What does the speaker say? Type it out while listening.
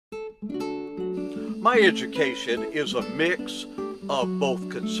My education is a mix of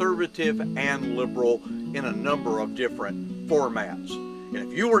both conservative and liberal in a number of different formats. And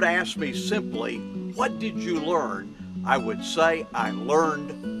if you were to ask me simply, what did you learn? I would say I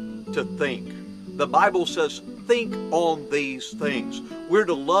learned to think. The Bible says, think on these things. We're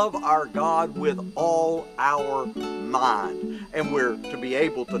to love our God with all our mind. And we're to be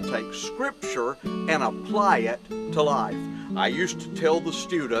able to take Scripture and apply it to life. I used to tell the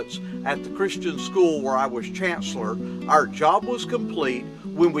students at the Christian school where I was chancellor, our job was complete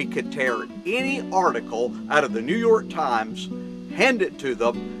when we could tear any article out of the New York Times, hand it to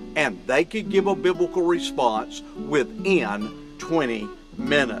them, and they could give a biblical response within 20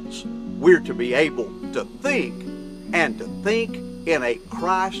 minutes. We're to be able to think, and to think in a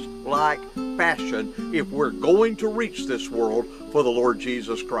Christ-like fashion if we're going to reach this world for the Lord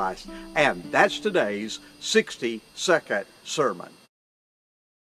Jesus Christ. And that's today's 60-second sermon.